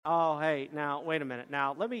Oh, hey, now, wait a minute.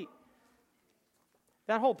 Now,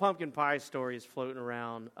 that whole pumpkin pie story is floating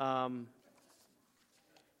around.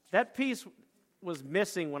 That piece was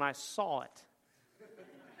missing when I saw it.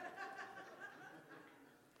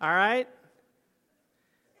 All right?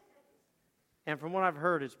 And from what I've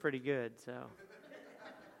heard, it's pretty good, so.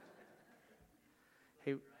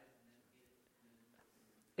 Hey,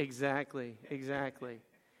 exactly.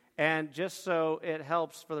 And just so it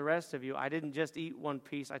helps for the rest of you, I didn't just eat one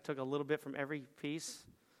piece. I took a little bit from every piece,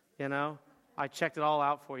 I checked it all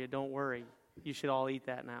out for you. Don't worry. You should all eat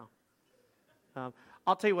that now.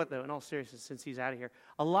 I'll tell you what, though, in all seriousness, since he's out of here,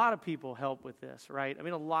 a lot of people help with this, right? I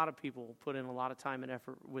mean, a lot of people put in a lot of time and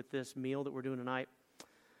effort with this meal that we're doing tonight.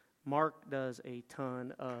 Mark does a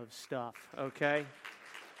ton of stuff, okay?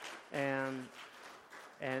 And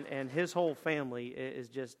his whole family is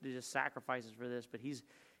just sacrifices for this, but he's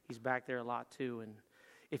back there a lot too. And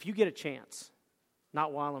if you get a chance,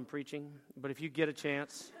 not while I'm preaching, but if you get a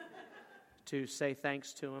chance to say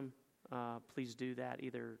thanks to him, please do that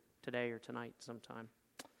either today or tonight sometime.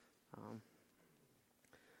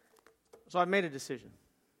 So I've made a decision.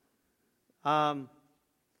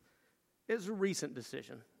 It's a recent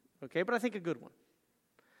decision, okay, but I think a good one.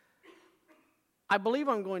 I believe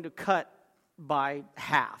I'm going to cut by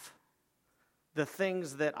half the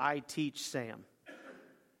things that I teach Sam.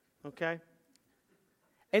 Okay?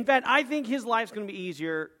 In fact, I think his life's going to be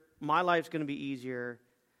easier. My life's going to be easier.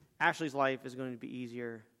 Ashley's life is going to be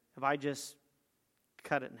easier if I just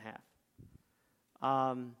cut it in half.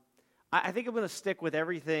 I think I'm going to stick with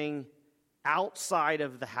everything outside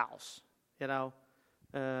of the house.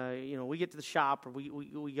 We get to the shop or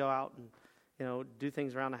we go out and do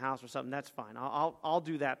things around the house or something. That's fine. I'll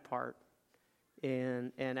do that part,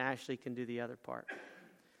 and Ashley can do the other part.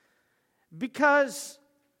 Because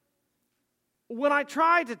when I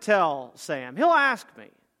try to tell Sam, he'll ask me,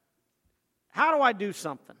 how do I do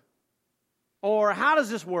something? Or how does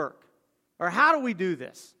this work? Or how do we do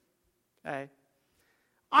this? Okay?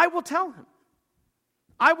 I will tell him.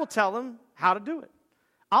 I will tell him how to do it.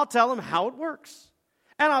 I'll tell him how it works.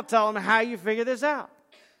 And I'll tell him how you figure this out.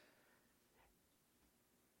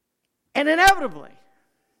 And inevitably,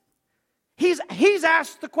 he's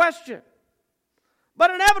asked the question.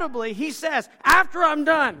 But inevitably, he says, after I'm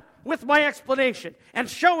done with my explanation and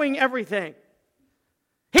showing everything,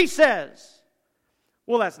 he says,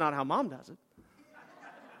 well, that's not how Mom does it.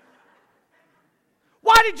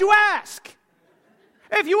 Why did you ask?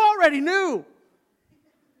 If you already knew.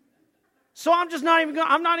 So I'm not even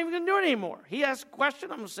going to do it anymore. He asks a question.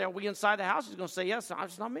 I'm going to say, are we inside the house? He's going to say, yes.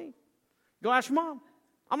 It's not me. Go ask your mom.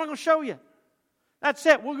 I'm not going to show you. That's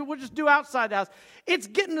it. We'll just do outside the house. It's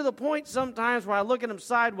getting to the point sometimes where I look at him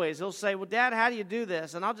sideways. He'll say, well, Dad, how do you do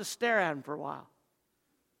this? And I'll just stare at him for a while.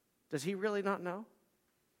 Does he really not know?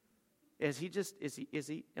 Is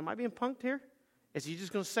he, am I being punked here? Is he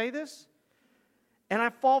just going to say this? And I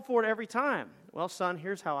fall for it every time. Well, son,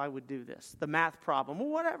 here's how I would do this. The math problem, or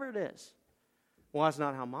whatever it is. Well, that's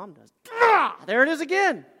not how Mom does it. There it is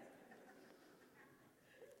again.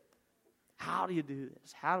 How do you do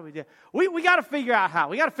this? How do we do it? We got to figure out how.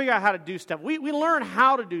 We got to figure out how to do stuff. We learn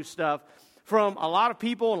how to do stuff from a lot of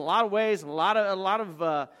people in a lot of ways, and a lot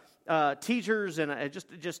of teachers, and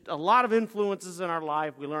just a lot of influences in our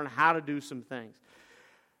life. We learn how to do some things.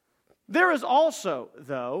 There is also,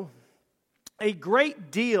 though, a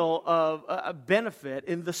great deal of benefit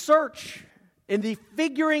in the search, in the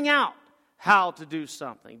figuring out how to do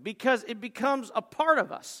something, because it becomes a part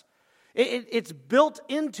of us. It's built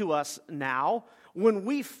into us now when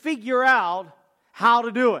we figure out how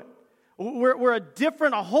to do it. We're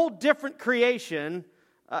a whole different creation,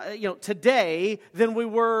 today than we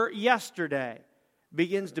were yesterday.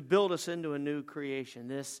 Begins to build us into a new creation.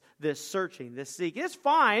 This searching, this seeking. It's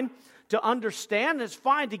fine to understand. It's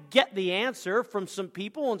fine to get the answer from some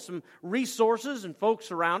people and some resources and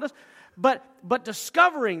folks around us. But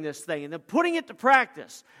discovering this thing and then putting it to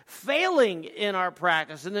practice, failing in our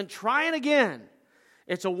practice, and then trying again,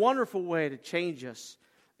 it's a wonderful way to change us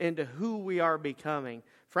into who we are becoming.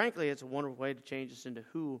 Frankly, it's a wonderful way to change us into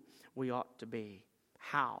who we ought to be.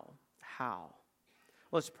 How?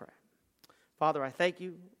 Let's pray. Father, I thank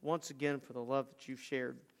you once again for the love that you've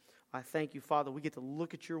shared. I thank you, Father, we get to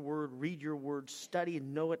look at your word, read your word, study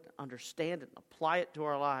and know it, understand it, and apply it to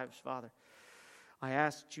our lives, Father. I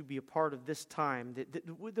ask that you be a part of this time,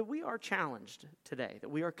 that we are challenged today, that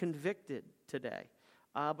we are convicted today,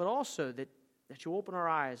 but also that you open our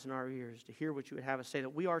eyes and our ears to hear what you would have us say,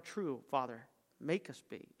 that we are true, Father. Make us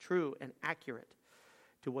be true and accurate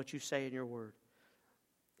to what you say in your word.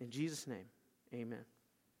 In Jesus' name, amen.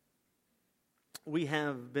 We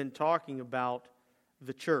have been talking about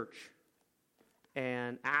the church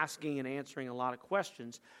and asking and answering a lot of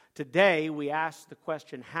questions. Today, we ask the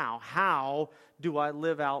question, how? How do I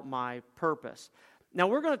live out my purpose? Now,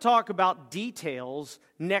 we're going to talk about details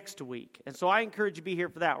next week, and so I encourage you to be here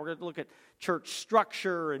for that. We're going to look at church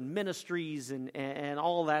structure and ministries and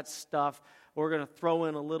all that stuff. We're going to throw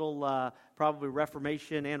in a little probably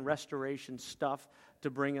Reformation and Restoration stuff to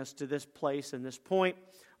bring us to this place and this point.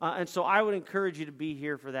 And so I would encourage you to be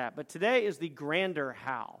here for that. But today is the grander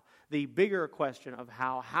how, the bigger question of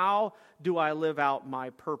how. How do I live out my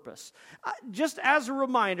purpose? Just as a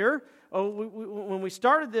reminder, when we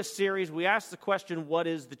started this series, we asked the question, what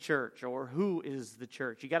is the church? Or who is the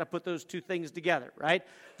church? You got to put those two things together, right?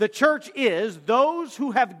 The church is those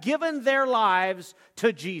who have given their lives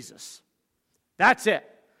to Jesus. That's it.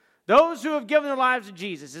 Those who have given their lives to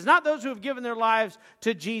Jesus. It's not those who have given their lives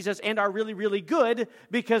to Jesus and are really, really good,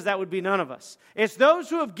 because that would be none of us. It's those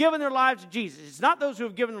who have given their lives to Jesus. It's not those who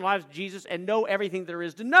have given their lives to Jesus and know everything there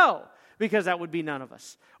is to know, because that would be none of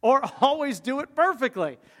us. Or always do it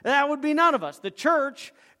perfectly. That would be none of us. The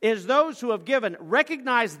church is those who have given,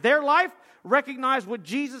 recognize their life, recognize what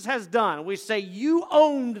Jesus has done. We say, you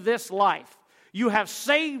owned this life. You have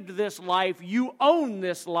saved this life. You own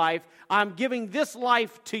this life. I'm giving this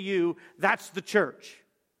life to you. That's the church.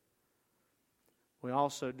 We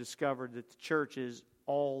also discovered that the church is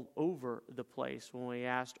all over the place when we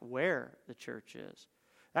asked where the church is.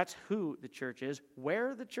 That's who the church is.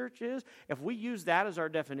 Where the church is, if we use that as our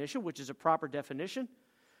definition, which is a proper definition,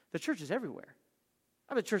 the church is everywhere.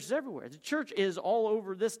 The church is everywhere. The church is all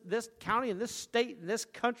over this county and this state and this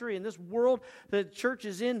country and this world. The church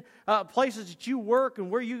is in places that you work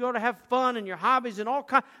and where you go to have fun and your hobbies and all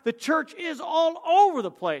kinds. The church is all over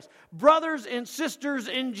the place. Brothers and sisters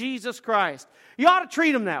in Jesus Christ. You ought to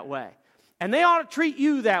treat them that way. And they ought to treat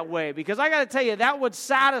you that way, because I got to tell you, that would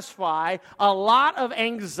satisfy a lot of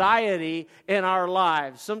anxiety in our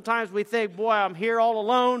lives. Sometimes we think, boy, I'm here all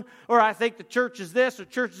alone, or I think the church is this, or the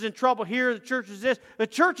church is in trouble here, the church is this. The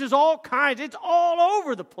church is all kinds. It's all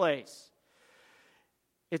over the place.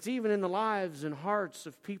 It's even in the lives and hearts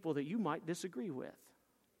of people that you might disagree with,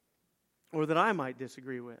 or that I might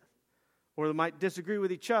disagree with, or that might disagree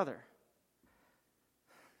with each other.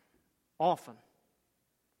 Often.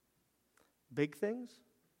 Big things?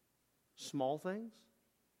 Small things?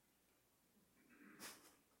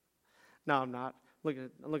 No, I'm not.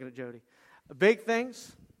 I'm looking at Jody. Big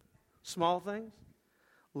things? Small things?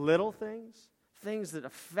 Little things? Things that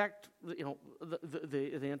affect,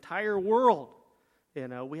 the entire world.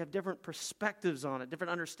 We have different perspectives on it,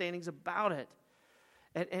 different understandings about it.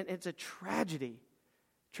 And it's a tragedy.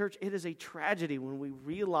 Church, it is a tragedy when we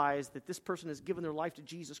realize that this person has given their life to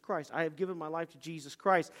Jesus Christ. I have given my life to Jesus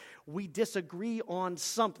Christ. We disagree on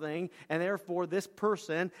something, and therefore this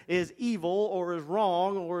person is evil or is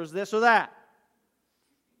wrong or is this or that.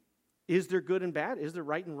 Is there good and bad? Is there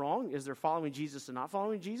right and wrong? Is there following Jesus and not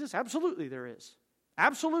following Jesus? Absolutely there is.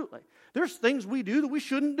 Absolutely. There's things we do that we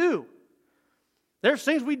shouldn't do. There's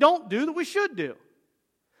things we don't do that we should do.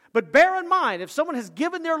 But bear in mind, if someone has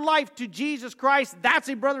given their life to Jesus Christ, that's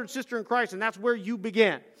a brother and sister in Christ, and that's where you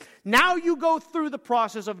begin. Now you go through the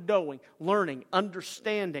process of knowing, learning,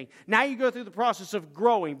 understanding. Now you go through the process of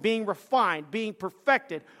growing, being refined, being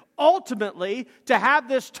perfected, ultimately to have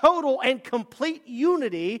this total and complete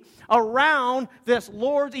unity around this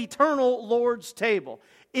eternal Lord's table.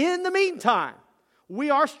 In the meantime, we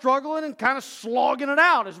are struggling and kind of slogging it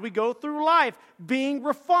out as we go through life, being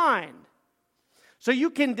refined. So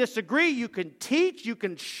you can disagree, you can teach, you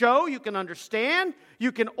can show, you can understand,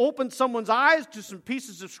 you can open someone's eyes to some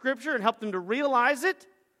pieces of Scripture and help them to realize it.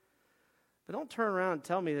 But don't turn around and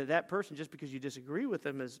tell me that person, just because you disagree with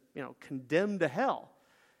them, is condemned to hell.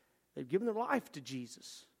 They've given their life to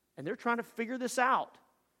Jesus, and they're trying to figure this out.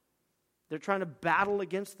 They're trying to battle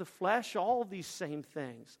against the flesh, all of these same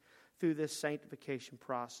things through this sanctification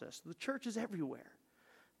process. The church is everywhere.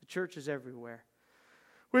 The church is everywhere.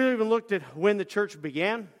 We even looked at when the church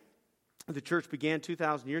began. The church began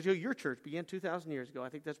 2,000 years ago. Your church began 2,000 years ago. I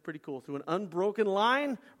think that's pretty cool. Through an unbroken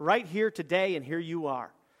line, right here today, and here you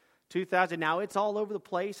are. 2,000. Now, it's all over the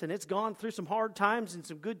place, and it's gone through some hard times and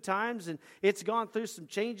some good times, and it's gone through some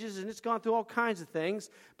changes, and it's gone through all kinds of things.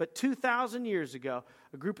 But 2,000 years ago,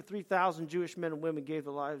 a group of 3,000 Jewish men and women gave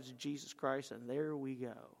their lives to Jesus Christ, and there we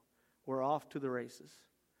go. We're off to the races.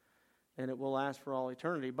 And it will last for all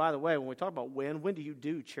eternity. By the way, when we talk about when do you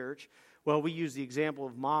do church? Well, we use the example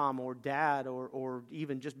of mom or dad or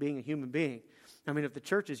even just being a human being. I mean, if the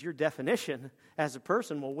church is your definition as a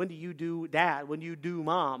person, well, when do you do dad? When do you do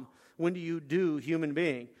mom? When do you do human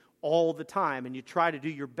being? All the time. And you try to do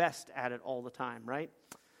your best at it all the time, right?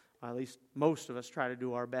 Well, at least most of us try to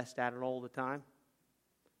do our best at it all the time.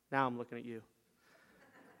 Now I'm looking at you.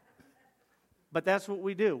 But that's what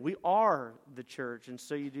we do. We are the church, and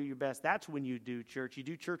so you do your best. That's when you do church. You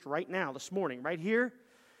do church right now, this morning, right here.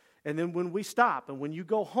 And then when we stop and when you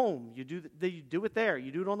go home, you do it there.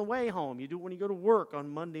 You do it on the way home. You do it when you go to work on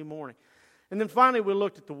Monday morning. And then finally we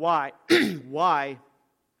looked at the why. Why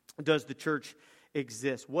does the church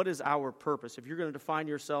exist? What is our purpose? If you're going to define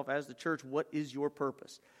yourself as the church, what is your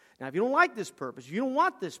purpose? Now, if you don't like this purpose, if you don't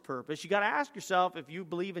want this purpose, you got to ask yourself if you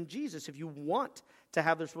believe in Jesus, if you want to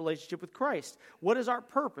have this relationship with Christ. What is our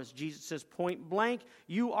purpose? Jesus says point blank,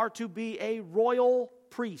 you are to be a royal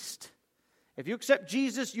priest. If you accept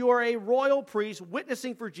Jesus, you are a royal priest,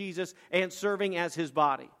 witnessing for Jesus and serving as his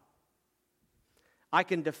body. I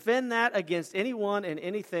can defend that against anyone and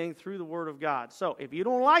anything through the Word of God. So if you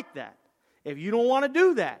don't like that, if you don't want to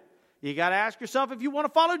do that, you got to ask yourself if you want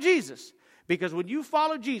to follow Jesus. Because when you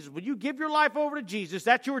follow Jesus, when you give your life over to Jesus,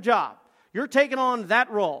 that's your job. You're taking on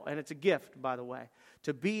that role, and it's a gift, by the way,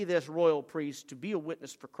 to be this royal priest, to be a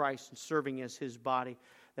witness for Christ and serving as his body,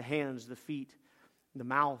 the hands, the feet, the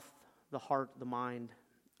mouth, the heart, the mind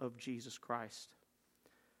of Jesus Christ.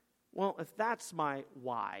 Well, if that's my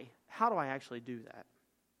why, how do I actually do that?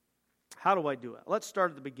 How do I do it? Let's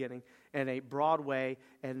start at the beginning in a broad way,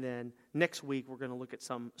 and then next week we're going to look at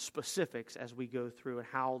some specifics as we go through and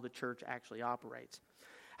how the church actually operates.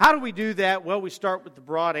 How do we do that? Well, we start with the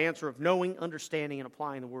broad answer of knowing, understanding, and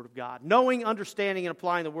applying the Word of God. Knowing, understanding, and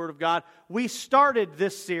applying the Word of God. We started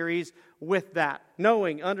this series with that.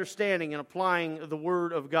 Knowing, understanding, and applying the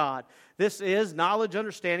Word of God. This is knowledge,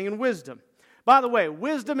 understanding, and wisdom. By the way,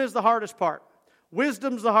 wisdom is the hardest part.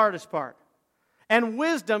 Wisdom's the hardest part. And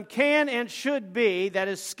wisdom can and should be, that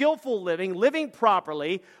is skillful living, living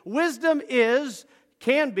properly. Wisdom is,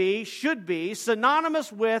 can be, should be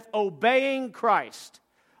synonymous with obeying Christ.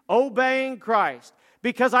 Obeying Christ.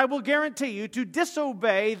 Because I will guarantee you, to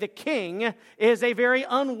disobey the king is a very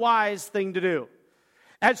unwise thing to do.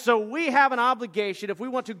 And so we have an obligation, if we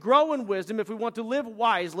want to grow in wisdom, if we want to live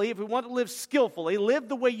wisely, if we want to live skillfully, live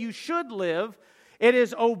the way you should live, it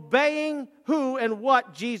is obeying who and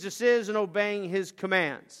what Jesus is and obeying his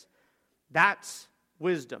commands. That's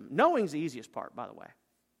wisdom. Knowing is the easiest part, by the way.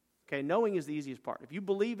 Okay, knowing is the easiest part. If you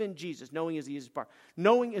believe in Jesus, knowing is the easiest part.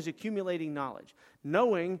 Knowing is accumulating knowledge.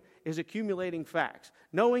 Knowing is accumulating facts.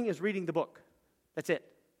 Knowing is reading the book. That's it.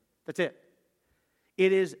 That's it.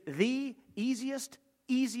 It is the easiest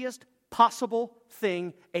possible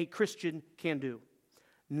thing a Christian can do.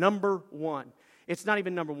 Number one. It's not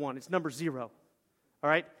even number one. It's number 0. All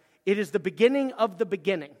right? It is the beginning of the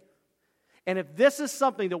beginning. And if this is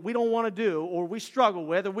something that we don't want to do, or we struggle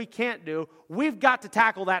with, or we can't do, we've got to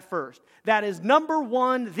tackle that first. That is number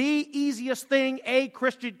one, the easiest thing a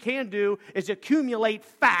Christian can do is accumulate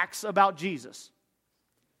facts about Jesus.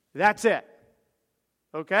 That's it.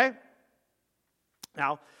 Okay?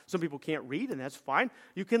 Now, some people can't read, and that's fine.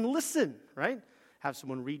 You can listen, right? Have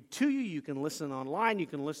someone read to you. You can listen online. You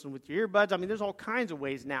can listen with your earbuds. I mean, there's all kinds of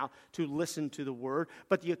ways now to listen to the Word.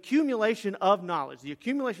 But the accumulation of knowledge, the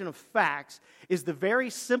accumulation of facts is the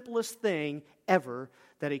very simplest thing ever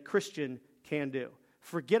that a Christian can do.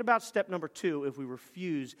 Forget about step number 2 if we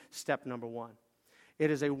refuse step number 1.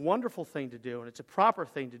 It is a wonderful thing to do, and it's a proper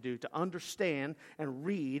thing to do, to understand and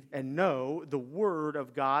read and know the Word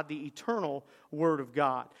of God, the eternal Word of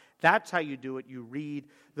God. That's how you do it. You read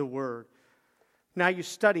the Word. Now you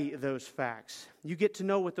study those facts. You get to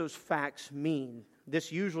know what those facts mean.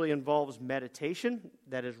 This usually involves meditation,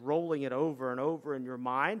 that is rolling it over and over in your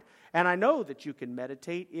mind. And I know that you can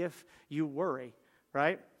meditate if you worry,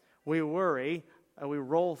 right? We worry, and we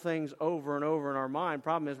roll things over and over in our mind.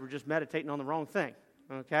 Problem is we're just meditating on the wrong thing,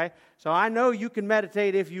 okay? So I know you can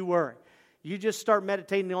meditate if you worry. You just start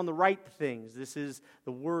meditating on the right things. This is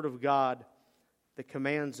the Word of God. The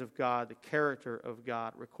commands of God, the character of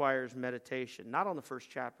God requires meditation. Not on the first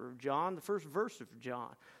chapter of John, the first verse of John.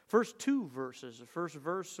 First 2 verses, the first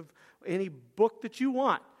verse of any book that you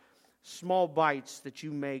want. Small bites that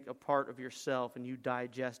you make a part of yourself and you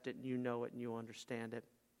digest it and you know it and you understand it.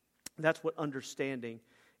 That's what understanding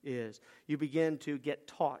is. You begin to get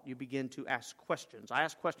taught. You begin to ask questions. I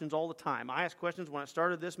ask questions all the time. I asked questions when I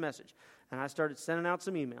started this message. And I started sending out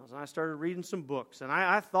some emails. And I started reading some books. And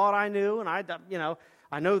I thought I knew. And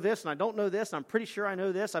I know this and I don't know this. And I'm pretty sure I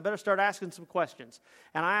know this. I better start asking some questions.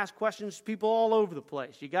 And I ask questions to people all over the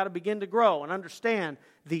place. You got to begin to grow and understand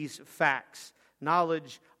these facts.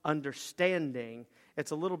 Knowledge, understanding.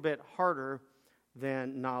 It's a little bit harder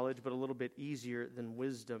than knowledge, but a little bit easier than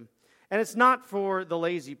wisdom. And it's not for the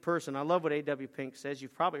lazy person. I love what A.W. Pink says.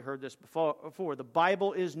 You've probably heard this before. The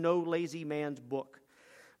Bible is no lazy man's book.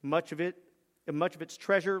 Much of its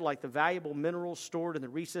treasure, like the valuable minerals stored in the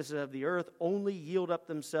recesses of the earth, only yield up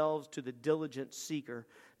themselves to the diligent seeker.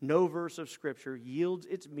 No verse of Scripture yields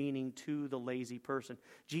its meaning to the lazy person.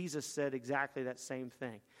 Jesus said exactly that same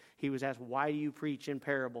thing. He was asked, why do you preach in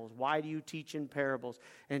parables? Why do you teach in parables?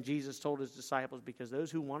 And Jesus told his disciples, because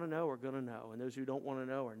those who want to know are going to know, and those who don't want to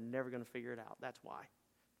know are never going to figure it out. That's why.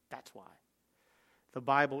 That's why. The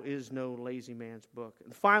Bible is no lazy man's book.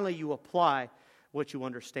 And finally, you apply what you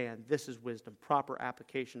understand. This is wisdom, proper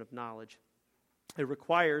application of knowledge. It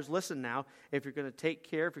requires, listen now, if you're going to take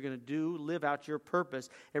care, if you're going to live out your purpose,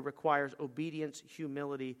 it requires obedience,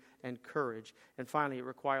 humility, and courage. And finally, it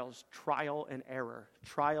requires trial and error.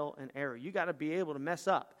 Trial and error. You got to be able to mess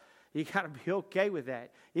up. You got to be okay with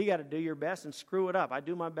that. You got to do your best and screw it up. I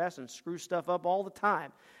do my best and screw stuff up all the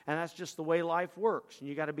time. And that's just the way life works. And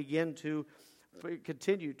you got to begin to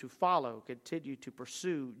continue to follow, continue to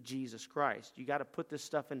pursue Jesus Christ. You got to put this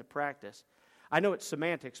stuff into practice. I know it's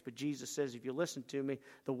semantics, but Jesus says, if you listen to me,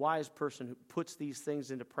 the wise person who puts these things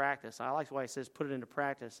into practice. I like why he says put it into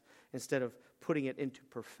practice instead of putting it into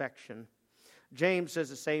perfection. James says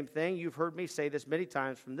the same thing. You've heard me say this many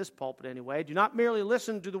times from this pulpit anyway. Do not merely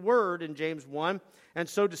listen to the word in James 1 and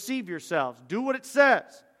so deceive yourselves. Do what it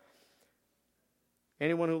says.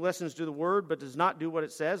 Anyone who listens to the word but does not do what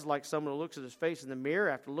it says, like someone who looks at his face in the mirror,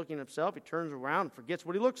 after looking at himself, he turns around and forgets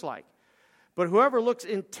what he looks like. But whoever looks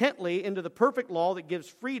intently into the perfect law that gives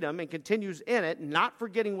freedom and continues in it, not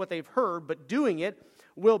forgetting what they've heard, but doing it,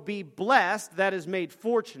 will be blessed, that is made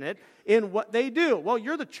fortunate, in what they do. Well,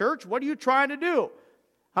 you're the church. What are you trying to do?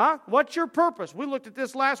 Huh? What's your purpose? We looked at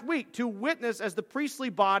this last week. To witness as the priestly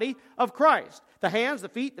body of Christ. The hands, the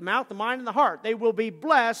feet, the mouth, the mind, and the heart. They will be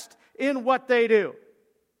blessed in what they do.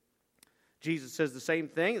 Jesus says the same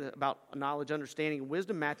thing about knowledge, understanding, and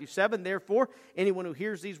wisdom. Matthew 7, therefore, anyone who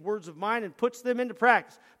hears these words of mine and puts them into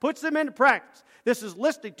practice. Puts them into practice. This is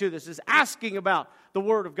listening to. This is asking about the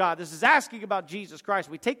Word of God. This is asking about Jesus Christ.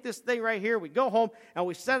 We take this thing right here, we go home, and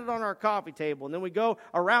we set it on our coffee table, and then we go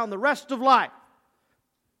around the rest of life.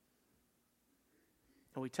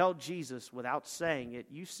 And we tell Jesus, without saying it,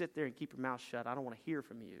 you sit there and keep your mouth shut. I don't want to hear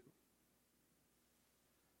from you.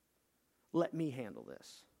 Let me handle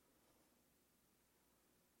this.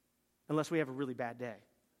 Unless we have a really bad day,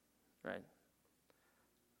 right?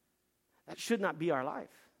 That should not be our life.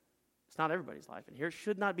 It's not everybody's life in here. It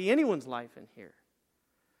should not be anyone's life in here.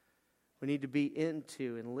 We need to be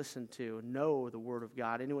into and listen to and know the Word of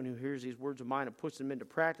God. Anyone who hears these words of mine and puts them into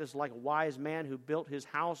practice, like a wise man who built his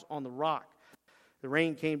house on the rock. The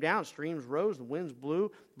rain came down, streams rose, the winds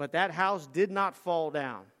blew, but that house did not fall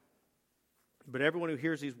down. But everyone who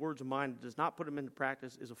hears these words of mine and does not put them into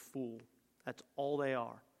practice is a fool. That's all they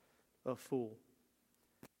are. A fool.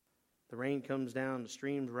 The rain comes down, the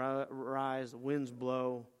streams rise, the winds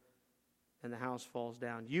blow, and the house falls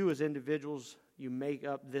down. You as individuals, you make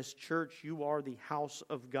up this church. You are the house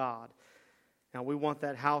of God. Now we want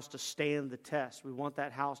that house to stand the test. We want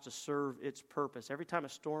that house to serve its purpose. Every time a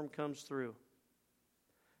storm comes through,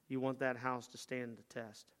 you want that house to stand the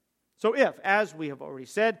test. So if, as we have already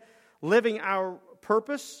said, living our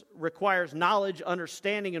purpose requires knowledge,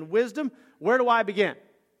 understanding, and wisdom, where do I begin?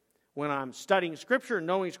 When I'm studying Scripture,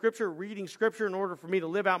 knowing Scripture, reading Scripture in order for me to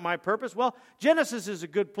live out my purpose? Well, Genesis is a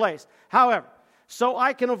good place. However, so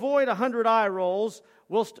I can avoid 100 eye rolls,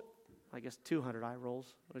 I guess 200 eye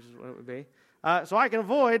rolls, which is what it would be. So I can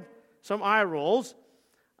avoid some eye rolls.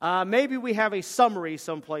 Maybe we have a summary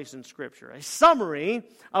someplace in Scripture, a summary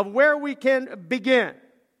of where we can begin.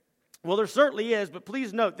 Well, there certainly is, but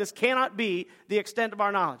please note, this cannot be the extent of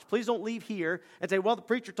our knowledge. Please don't leave here and say, well, the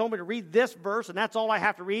preacher told me to read this verse, and that's all I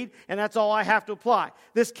have to read, and that's all I have to apply.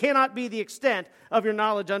 This cannot be the extent of your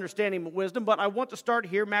knowledge, understanding, and wisdom, but I want to start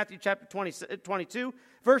here, Matthew chapter 22,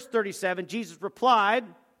 verse 37. Jesus replied,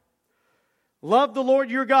 love the Lord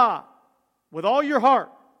your God with all your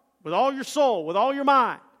heart, with all your soul, with all your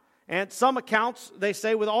mind, and some accounts, they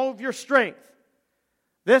say, with all of your strength.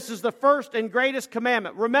 This is the first and greatest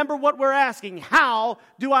commandment. Remember what we're asking. How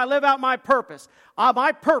do I live out my purpose?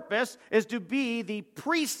 My purpose is to be the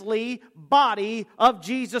priestly body of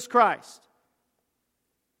Jesus Christ.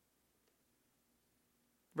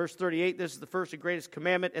 Verse 38, this is the first and greatest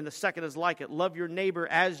commandment, and the second is like it. Love your neighbor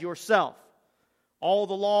as yourself. All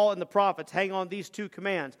the law and the prophets hang on these two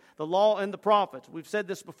commands. The law and the prophets. We've said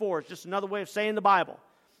this before. It's just another way of saying the Bible.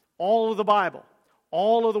 All of the Bible.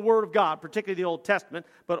 All of the Word of God, particularly the Old Testament,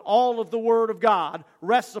 but all of the Word of God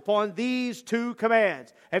rests upon these two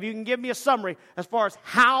commands. If you can give me a summary as far as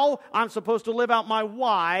how I'm supposed to live out my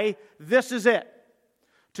why, this is it.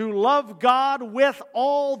 To love God with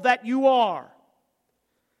all that you are.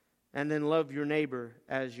 And then love your neighbor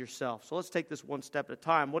as yourself. So let's take this one step at a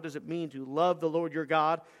time. What does it mean to love the Lord your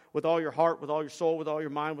God with all your heart, with all your soul, with all your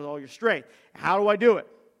mind, with all your strength? How do I do it?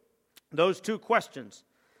 Those two questions.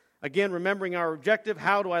 Again, remembering our objective,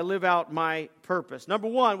 how do I live out my purpose? Number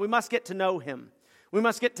one, we must get to know Him. We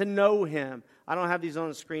must get to know Him. I don't have these on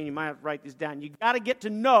the screen. You might have to write these down. You got to get to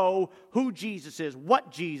know who Jesus is, what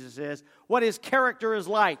Jesus is, what His character is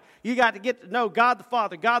like. You got to get to know God the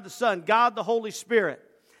Father, God the Son, God the Holy Spirit.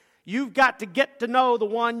 You've got to get to know the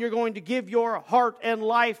one you're going to give your heart and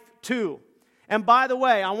life to. And by the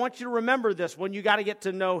way, I want you to remember this when you got to get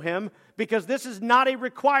to know Him, because this is not a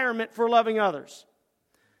requirement for loving others.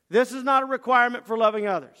 This is not a requirement for loving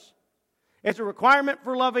others. It's a requirement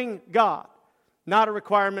for loving God, not a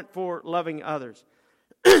requirement for loving others.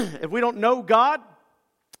 If we don't know God,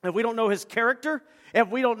 if we don't know His character, if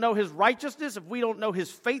we don't know His righteousness, if we don't know His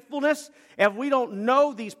faithfulness, if we don't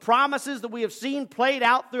know these promises that we have seen played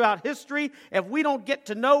out throughout history, if we don't get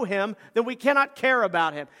to know Him, then we cannot care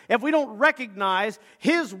about Him. If we don't recognize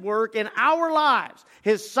His work in our lives,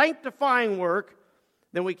 His sanctifying work,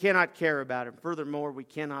 then we cannot care about Him. Furthermore, we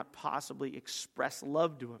cannot possibly express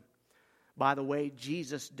love to Him by the way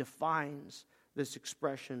Jesus defines this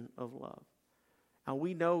expression of love. And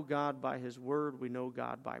we know God by His Word, we know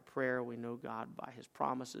God by prayer, we know God by His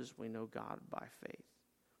promises, we know God by faith.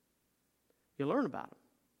 You learn about Him.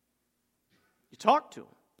 You talk to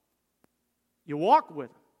Him. You walk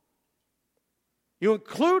with Him. You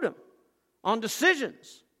include Him on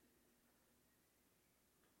decisions.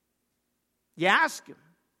 You ask Him.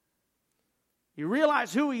 You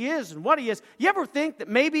realize who He is and what He is. You ever think that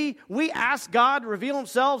maybe we ask God to reveal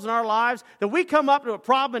Himself in our lives, that we come up to a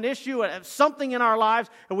problem, an issue, something in our lives,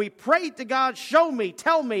 and we pray to God, show me,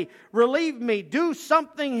 tell me, relieve me, do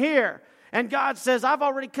something here. And God says, I've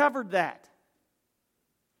already covered that.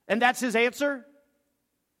 And that's His answer?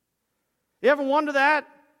 You ever wonder that?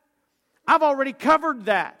 I've already covered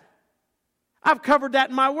that. I've covered that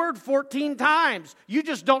in my Word 14 times. You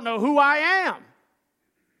just don't know who I am.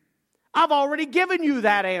 I've already given you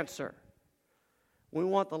that answer. We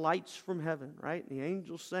want the lights from heaven, right? And the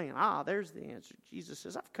angels saying, there's the answer. Jesus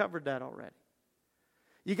says, I've covered that already.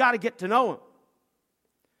 You got to get to know Him.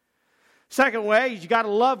 Second way is you got to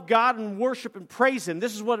love God and worship and praise Him.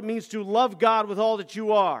 This is what it means to love God with all that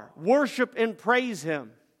you are. Worship and praise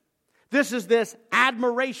Him. This is this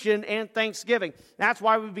admiration and thanksgiving. That's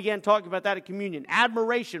why we began talking about that at communion.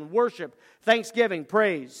 Admiration, worship, thanksgiving,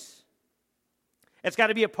 praise. It's got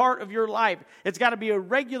to be a part of your life. It's got to be a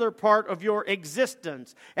regular part of your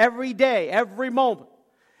existence. Every day, every moment,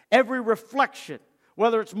 every reflection,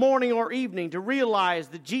 whether it's morning or evening, to realize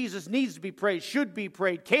that Jesus needs to be praised, should be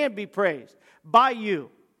praised, can be praised by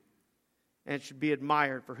you. And should be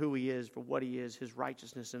admired for who He is, for what He is, His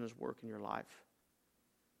righteousness and His work in your life.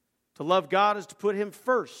 To love God is to put Him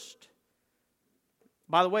first.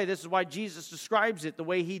 By the way, this is why Jesus describes it the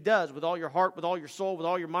way He does, with all your heart, with all your soul, with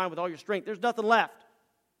all your mind, with all your strength. There's nothing left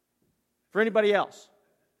for anybody else,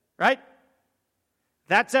 right?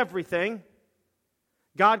 That's everything.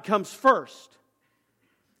 God comes first.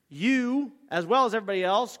 You, as well as everybody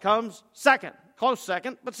else, comes second. Close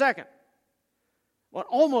second, but second. Well, it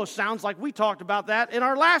almost sounds like we talked about that in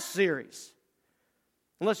our last series.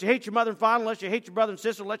 Unless you hate your mother and father, unless you hate your brother and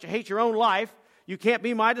sister, unless you hate your own life, you can't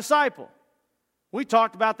be my disciple. We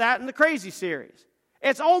talked about that in the Crazy series.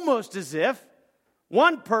 It's almost as if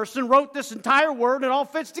one person wrote this entire word and it all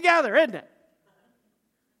fits together, isn't it?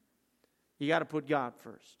 You got to put God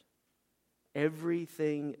first.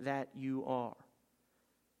 Everything that you are.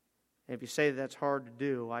 And if you say that's hard to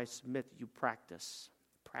do, I submit that you practice,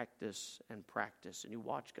 and you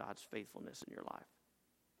watch God's faithfulness in your life.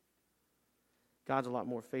 God's a lot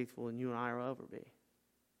more faithful than you and I will ever be.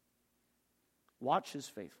 Watch His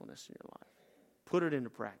faithfulness in your life. Put it into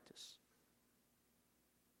practice.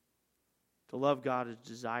 To love God is to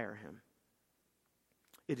desire Him.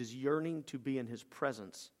 It is yearning to be in His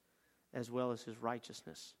presence as well as His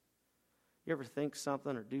righteousness. You ever think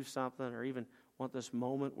something or do something or even want this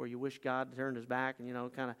moment where you wish God turned His back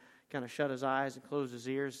and, kind of shut His eyes and close His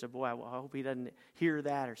ears and say, boy, I hope He doesn't hear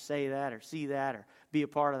that or say that or see that or be a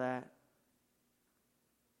part of that.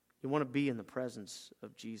 You want to be in the presence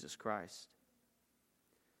of Jesus Christ.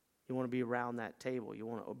 You want to be around that table. You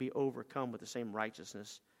want to be overcome with the same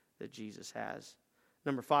righteousness that Jesus has.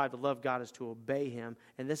 Number 5, to love God is to obey Him.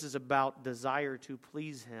 And this is about desire to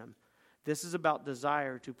please Him. This is about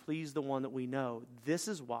desire to please the one that we know. This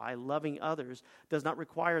is why loving others does not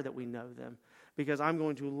require that we know them. Because I'm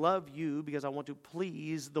going to love you because I want to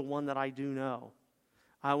please the one that I do know.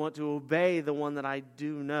 I want to obey the one that I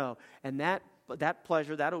do know. And that that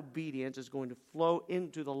pleasure, that obedience is going to flow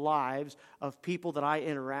into the lives of people that I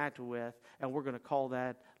interact with, and we're going to call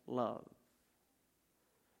that love.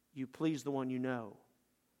 You please the one you know.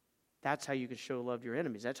 That's how you can show love to your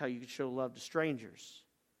enemies. That's how you can show love to strangers.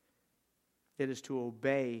 It is to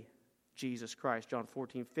obey Jesus Christ. John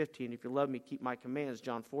 14:15. If you love me, keep my commands.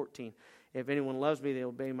 John 14. If anyone loves me, they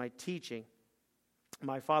obey my teaching.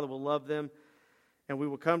 My Father will love them, and we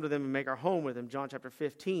will come to them and make our home with them. John chapter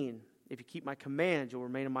 15. If you keep my commands, you'll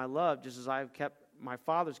remain in my love, just as I have kept my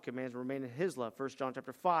Father's commands and remain in his love. 1 John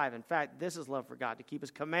chapter 5. In fact, this is love for God, to keep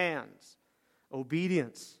his commands.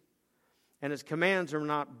 Obedience. And his commands are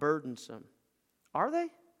not burdensome. Are they?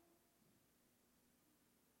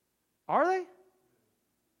 Are they?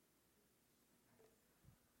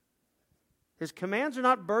 His commands are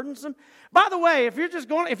not burdensome. By the way, if you're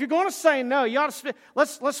going to say no, you ought to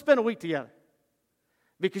let's spend a week together,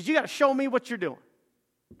 because you got to show me what you're doing.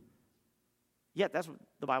 Yet that's what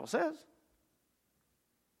the Bible says.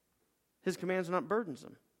 His commands are not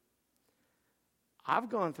burdensome. I've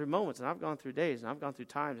gone through moments, and I've gone through days, and I've gone through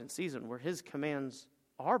times and seasons where his commands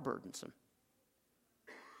are burdensome.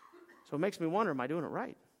 So it makes me wonder, am I doing it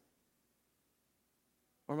right?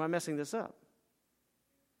 Or am I messing this up?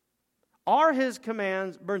 Are his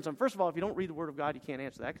commands burdensome? First of all, if you don't read the Word of God, you can't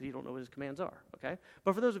answer that because you don't know what his commands are, okay?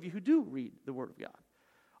 But for those of you who do read the Word of God,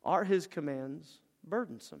 are his commands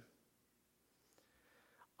burdensome?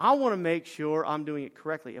 I want to make sure I'm doing it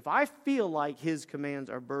correctly. If I feel like his commands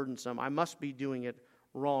are burdensome, I must be doing it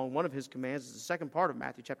wrong. One of his commands is the second part of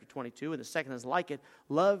Matthew chapter 22, and the second is like it.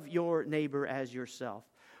 Love your neighbor as yourself.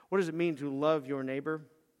 What does it mean to love your neighbor?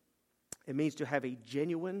 It means to have a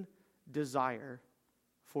genuine desire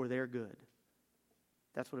for their good.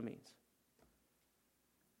 That's what it means.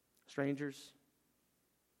 Strangers,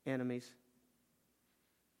 enemies,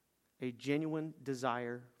 a genuine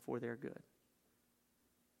desire for their good.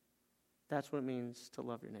 That's what it means to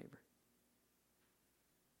love your neighbor.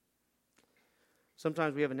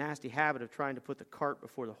 Sometimes we have a nasty habit of trying to put the cart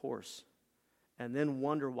before the horse and then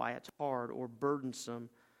wonder why it's hard or burdensome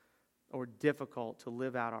or difficult to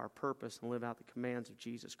live out our purpose and live out the commands of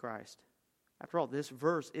Jesus Christ. After all, this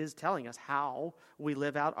verse is telling us how we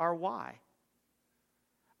live out our why.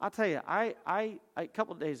 I'll tell you, I a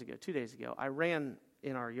couple of days ago, 2 days ago, I ran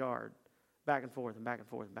in our yard back and forth and back and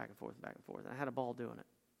forth and back and forth and back and forth. And I had a ball doing it.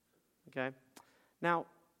 Okay? Now,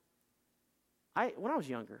 when I was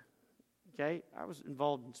younger, okay, I was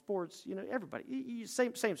involved in sports. You know, everybody,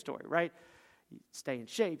 same story, right? You stay in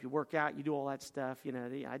shape, you work out, you do all that stuff. You know,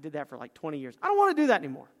 I did that for like 20 years. I don't want to do that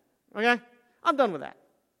anymore, okay? I'm done with that,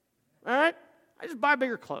 all right? I just buy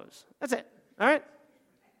bigger clothes. That's it, all right?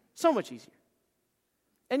 So much easier.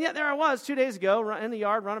 And yet there I was 2 days ago in the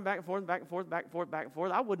yard running back and forth, back and forth, back and forth, back and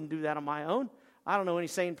forth. I wouldn't do that on my own. I don't know any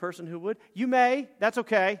sane person who would. You may. That's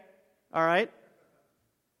okay. All right?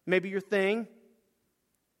 Maybe your thing.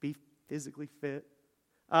 Be physically fit.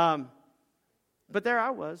 But there I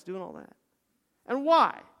was doing all that. And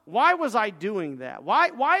why? Why was I doing that?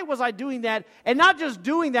 Why was I doing that? And not just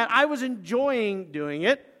doing that, I was enjoying doing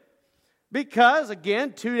it. Because,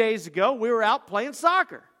 again, 2 days ago, we were out playing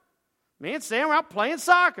soccer. Me and Sam were out playing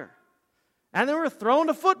soccer. And then we were throwing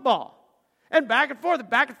the football. And back and forth, and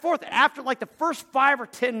back and forth. After like the first 5 or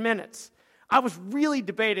 10 minutes, I was really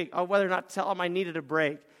debating on whether or not to tell him I needed a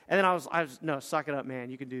break. And then I was, no, suck it up, man.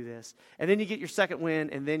 You can do this. And then you get your second win,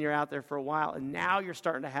 and then you're out there for a while, and now you're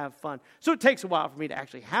starting to have fun. So it takes a while for me to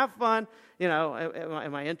actually have fun. You know,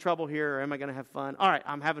 am I in trouble here, or am I going to have fun? All right,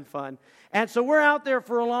 I'm having fun. And so we're out there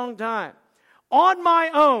for a long time. On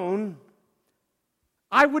my own,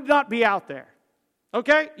 I would not be out there.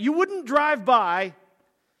 Okay? You wouldn't drive by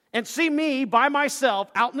and see me by myself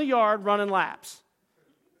out in the yard running laps.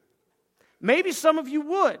 Maybe some of you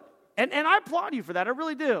would. And I applaud you for that. I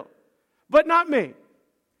really do. But not me.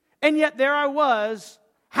 And yet there I was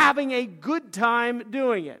having a good time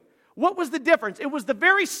doing it. What was the difference? It was the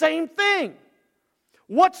very same thing.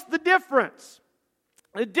 What's the difference?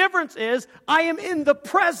 The difference is I am in the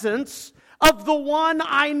presence of the one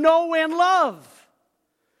I know and love.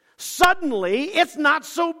 Suddenly, it's not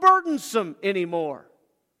so burdensome anymore.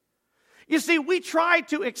 You see, we try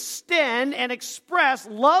to extend and express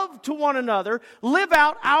love to one another, live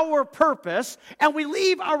out our purpose, and we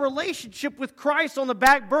leave our relationship with Christ on the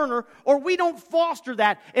back burner, or we don't foster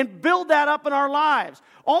that and build that up in our lives.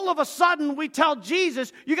 All of a sudden, we tell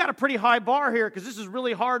Jesus, you got a pretty high bar here because this is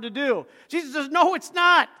really hard to do. Jesus says, no, it's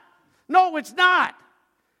not. No, it's not.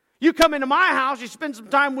 You come into my house, you spend some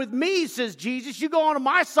time with me, says Jesus. You go onto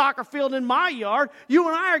my soccer field in my yard, you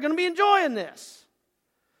and I are going to be enjoying this.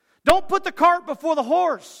 Don't put the cart before the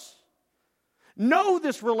horse. Know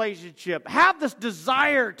this relationship. Have this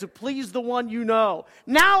desire to please the one you know.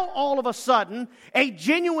 Now, all of a sudden, a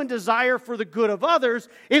genuine desire for the good of others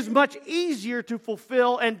is much easier to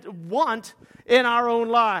fulfill and want in our own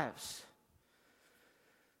lives.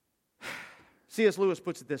 C.S. Lewis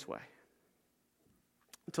puts it this way.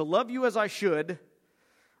 To love you as I should,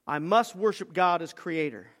 I must worship God as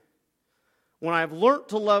creator. When I have learnt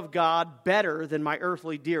to love God better than my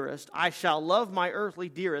earthly dearest, I shall love my earthly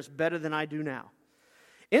dearest better than I do now.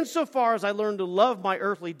 Insofar as I learn to love my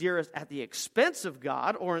earthly dearest at the expense of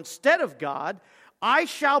God or instead of God, I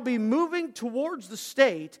shall be moving towards the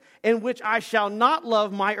state in which I shall not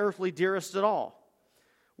love my earthly dearest at all.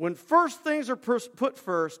 When first things are put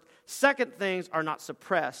first, second things are not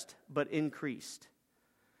suppressed but increased.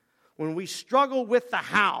 When we struggle with the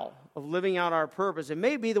how of living out our purpose, it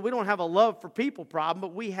may be that we don't have a love for people problem,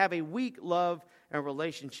 but we have a weak love and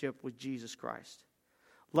relationship with Jesus Christ.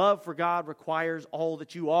 Love for God requires all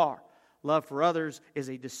that you are. Love for others is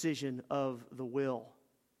a decision of the will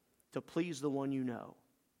to please the one you know.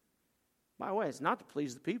 By the way, it's not to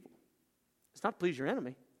please the people. It's not to please your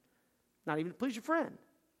enemy. Not even to please your friend.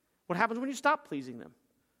 What happens when you stop pleasing them?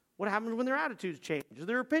 What happens when their attitudes change or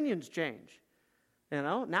their opinions change? You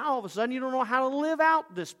know, now all of a sudden you don't know how to live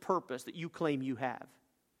out this purpose that you claim you have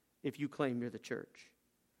if you claim you're the church.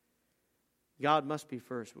 God must be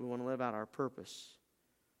first. We want to live out our purpose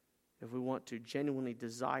if we want to genuinely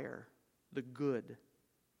desire the good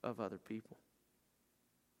of other people.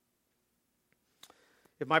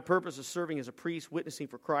 If my purpose is serving as a priest, witnessing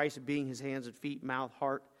for Christ, and being his hands and feet, mouth,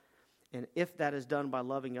 heart, and if that is done by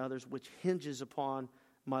loving others, which hinges upon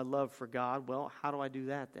my love for God, well, how do I do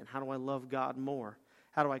that then? How do I love God more?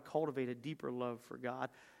 How do I cultivate a deeper love for God?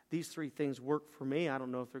 These three things work for me. I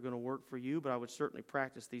don't know if they're going to work for you, but I would certainly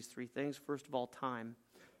practice these three things. First of all, time.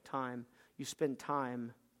 Time. You spend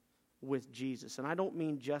time with Jesus. And I don't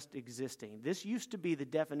mean just existing. This used to be the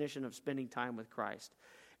definition of spending time with Christ.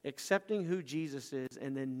 Accepting who Jesus is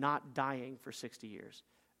and then not dying for 60 years.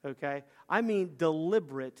 Okay? I mean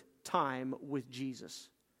deliberate time with Jesus.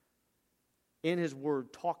 In his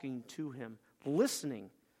word, talking to him,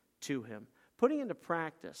 listening to him, putting into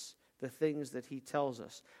practice the things that he tells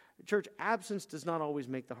us. Church, absence does not always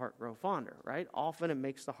make the heart grow fonder, right? Often it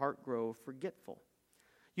makes the heart grow forgetful.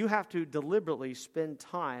 You have to deliberately spend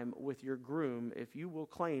time with your groom if you will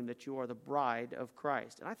claim that you are the bride of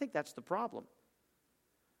Christ. And I think that's the problem.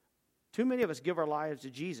 Too many of us give our lives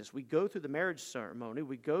to Jesus. We go through the marriage ceremony,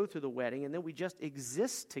 we go through the wedding, and then we just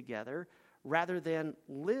exist together rather than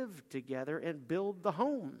live together and build the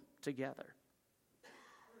home together.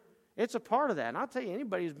 It's a part of that. And I'll tell you,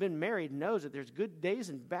 anybody who's been married knows that there's good days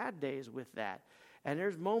and bad days with that. And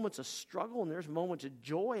there's moments of struggle and there's moments of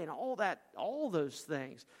joy and all that, all those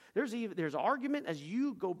things. There's argument as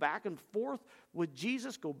you go back and forth with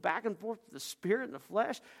Jesus, go back and forth with the Spirit and the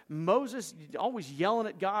flesh. Moses always yelling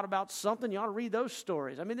at God about something. You ought to read those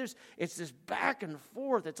stories. I mean, it's this back and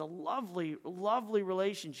forth. It's a lovely, lovely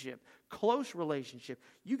relationship, close relationship.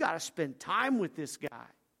 You got to spend time with this guy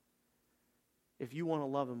if you want to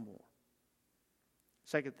love him more.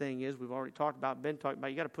 Second thing is, we've already been talking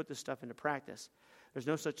about, you got to put this stuff into practice. There's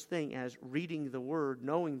no such thing as reading the Word,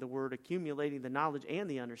 knowing the Word, accumulating the knowledge and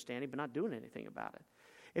the understanding, but not doing anything about it.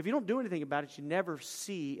 If you don't do anything about it, you never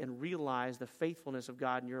see and realize the faithfulness of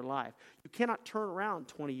God in your life. You cannot turn around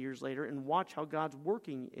 20 years later and watch how God's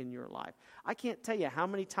working in your life. I can't tell you how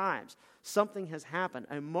many times something has happened,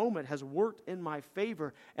 a moment has worked in my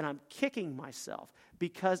favor, and I'm kicking myself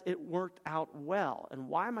because it worked out well. And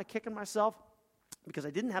why am I kicking myself? Because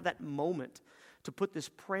I didn't have that moment to put this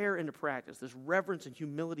prayer into practice, this reverence and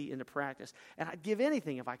humility into practice. And I'd give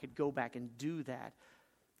anything if I could go back and do that.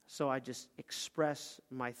 So I just express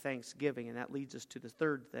my thanksgiving. And that leads us to the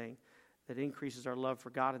third thing that increases our love for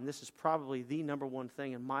God. And this is probably the number one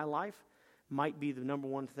thing in my life, might be the number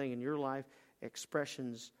one thing in your life,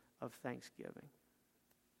 expressions of thanksgiving.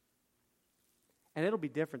 And it'll be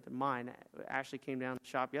different than mine. Ashley came down to the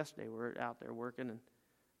shop yesterday. We were out there working and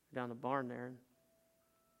down the barn there. And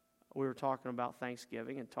we were talking about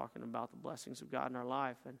Thanksgiving and talking about the blessings of God in our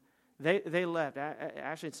life. And they left.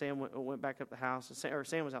 Ashley and Sam went back up the house. Or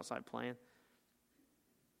Sam was outside playing.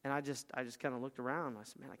 And I just kind of looked around. And I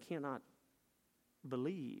said, man, I cannot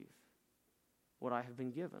believe what I have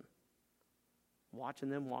been given. Watching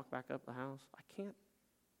them walk back up the house, I can't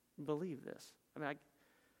believe this. I mean,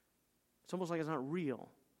 it's almost like it's not real,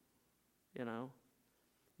 you know.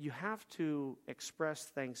 You have to express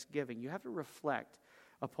thanksgiving. You have to reflect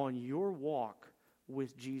upon your walk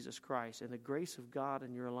with Jesus Christ and the grace of God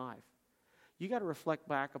in your life. You got to reflect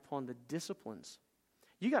back upon the disciplines.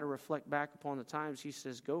 You got to reflect back upon the times he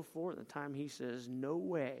says, go forward, and the time he says, no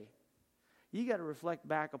way. You got to reflect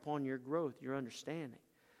back upon your growth, your understanding.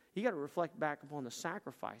 You got to reflect back upon the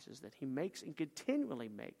sacrifices that he makes and continually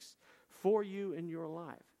makes for you in your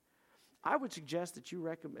life. I would suggest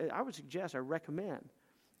I recommend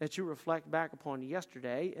that you reflect back upon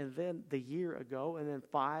yesterday and then the year ago and then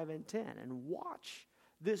 5 and 10 and watch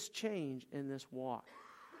this change in this walk.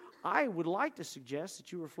 I would like to suggest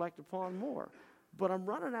that you reflect upon more, but I'm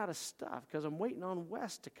running out of stuff because I'm waiting on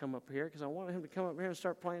Wes to come up here because I wanted him to come up here and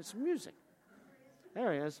start playing some music.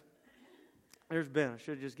 There he is. There's Ben. I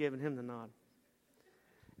should have just given him the nod.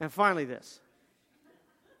 And finally this.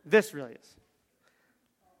 This really is.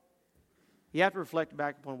 You have to reflect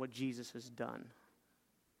back upon what Jesus has done.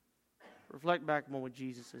 Reflect back upon what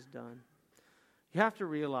Jesus has done. You have to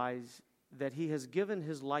realize that he has given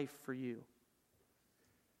his life for you.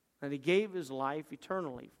 And he gave his life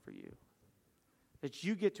eternally for you. That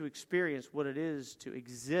you get to experience what it is to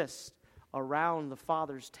exist around the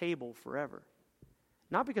Father's table forever.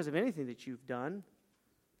 Not because of anything that you've done,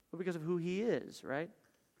 but because of who he is, right?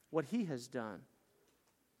 What he has done.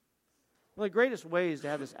 One of the greatest ways to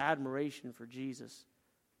have this admiration for Jesus,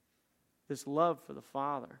 this love for the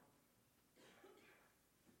Father.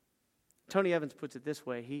 Tony Evans puts it this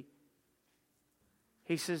way.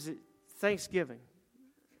 He says that Thanksgiving,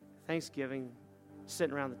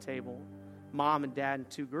 sitting around the table, mom and dad and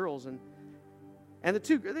 2 girls, and the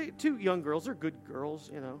two young girls are good girls,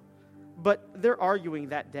 you know, but they're arguing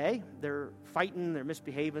that day. They're fighting, they're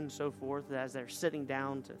misbehaving, and so forth, as they're sitting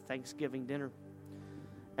down to Thanksgiving dinner.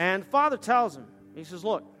 And Father tells him, he says,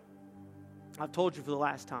 look, I've told you for the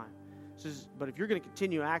last time. He says, but if you're going to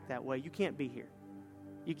continue to act that way, you can't be here.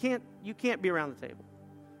 You can't be around the table.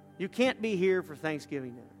 You can't be here for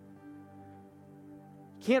Thanksgiving dinner.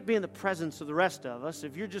 You can't be in the presence of the rest of us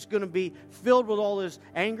if you're just going to be filled with all this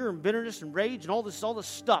anger and bitterness and rage and all this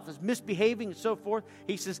stuff, this misbehaving and so forth.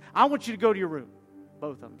 He says, I want you to go to your room.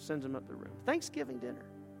 Both of them. Sends them up to the room. Thanksgiving dinner.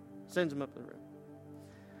 Sends them up to the room.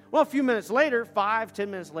 Well, a few minutes later, 5-10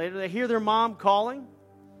 minutes later, they hear their mom calling.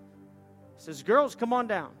 Says, girls, come on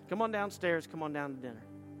down. Come on downstairs. Come on down to dinner.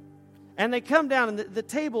 And they come down, and the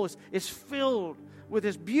table is filled with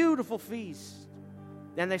this beautiful feast.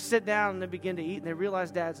 And they sit down, and they begin to eat, and they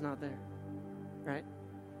realize Dad's not there. Right?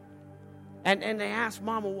 And they ask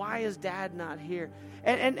Mama, why is Dad not here?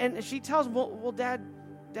 And she tells them, well, Dad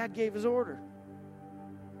gave his order.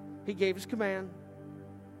 He gave his command.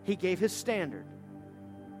 He gave his standard.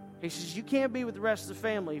 He says, you can't be with the rest of the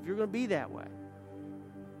family if you're going to be that way.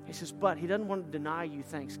 He says, but he doesn't want to deny you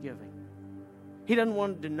Thanksgiving. He doesn't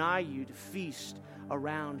want to deny you to feast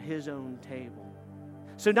around his own table.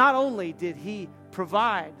 So not only did he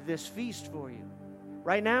provide this feast for you,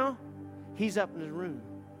 right now, he's up in his room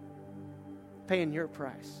paying your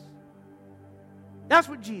price. That's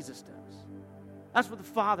what Jesus does. That's what the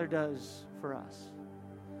Father does for us.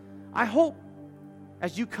 I hope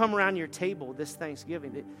as you come around your table this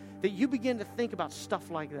Thanksgiving that you begin to think about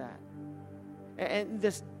stuff like that. And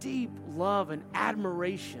this deep love and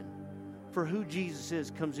admiration for who Jesus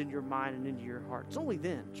is comes in your mind and into your heart. It's only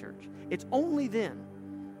then, church. It's only then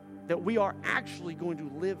that we are actually going to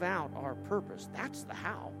live out our purpose. That's the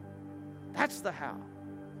how. That's the how.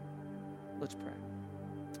 Let's pray.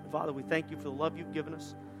 Father, we thank you for the love you've given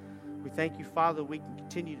us. We thank you, Father, that we can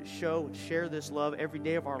continue to show and share this love every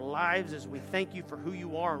day of our lives as we thank you for who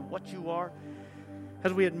you are and what you are,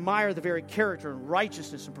 as we admire the very character and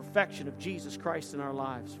righteousness and perfection of Jesus Christ in our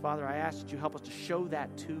lives. Father, I ask that you help us to show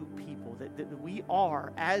that to people, that we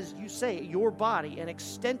are, as you say, your body, an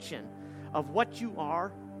extension of what you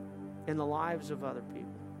are in the lives of other people.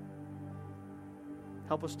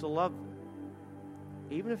 Help us to love them,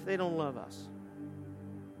 even if they don't love us.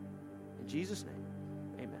 In Jesus' name,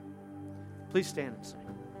 amen. Please stand and sing.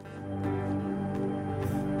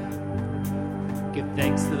 Give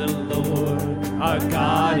thanks to the Lord, our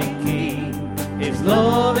God and King. His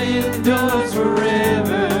love endures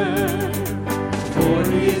forever. For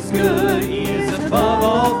he is good, he is above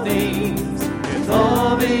all things. His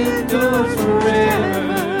love endures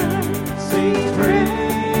forever. Sing praise,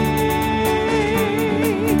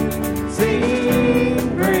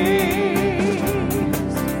 sing praise.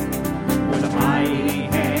 With a mighty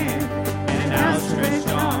hand and an outstretched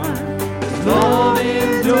arm, his love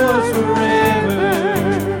endures forever.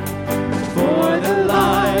 For the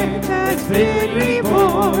life that's been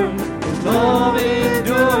reborn, his love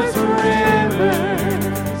endures forever.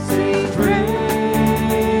 Sing praise,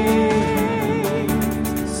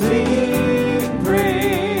 sing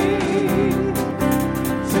praise,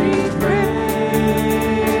 sing praise,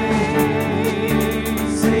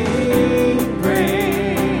 sing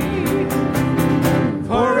praise.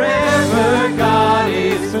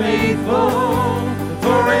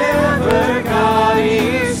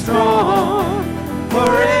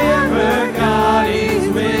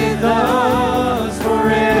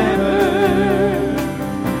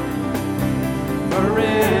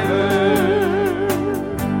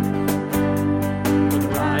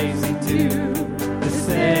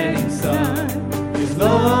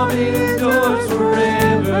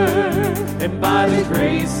 and by the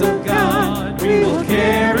grace of God, we will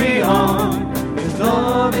carry on. His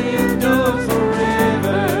love endures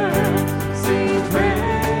forever. Sing praise,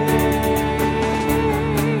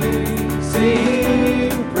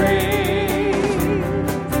 sing praise,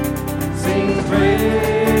 sing praise,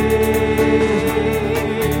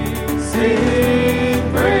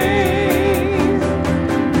 sing praise.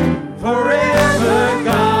 Forever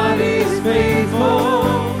God is faithful.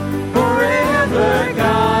 Forever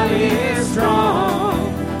God is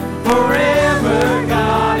strong. Forever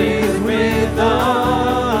God is with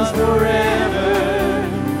us. Forever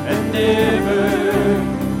and ever.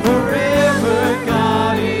 Forever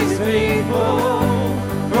God is faithful.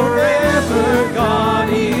 Forever God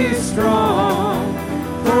is strong.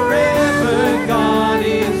 Forever God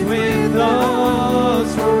is with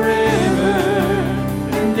us. Forever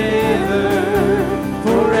and ever.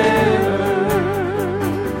 Forever.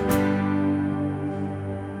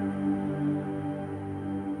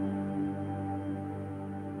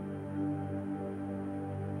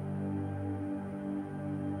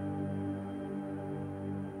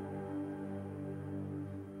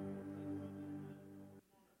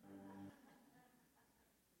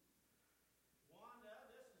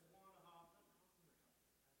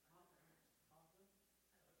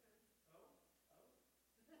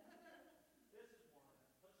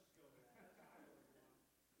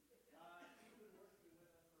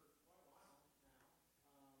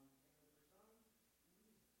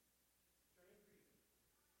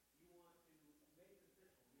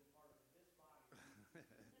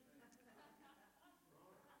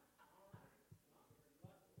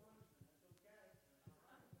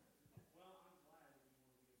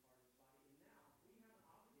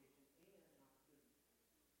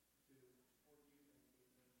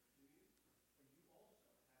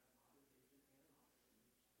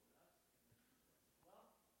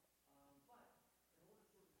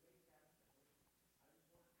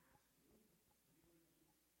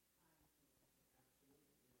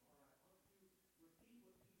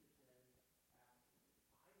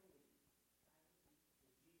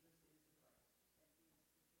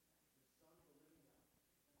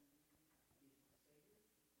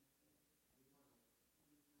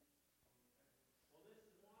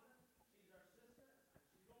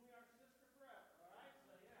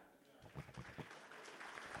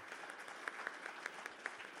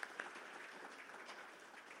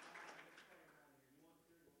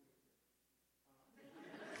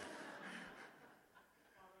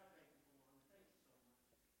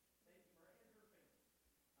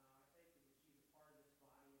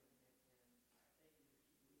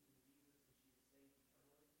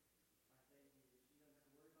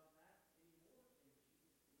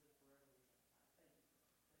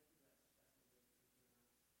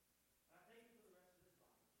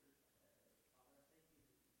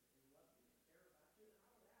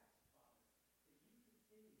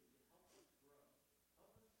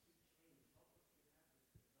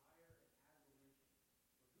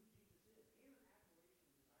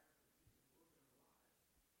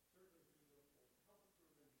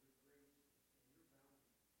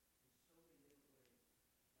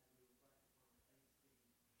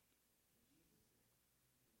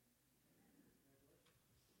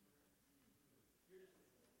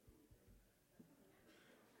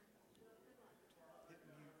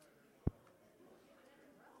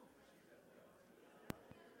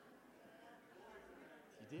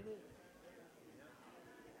 Did it?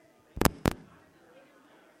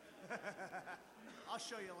 I'll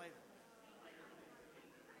show you later.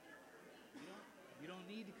 You don't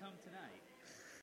need to come tonight.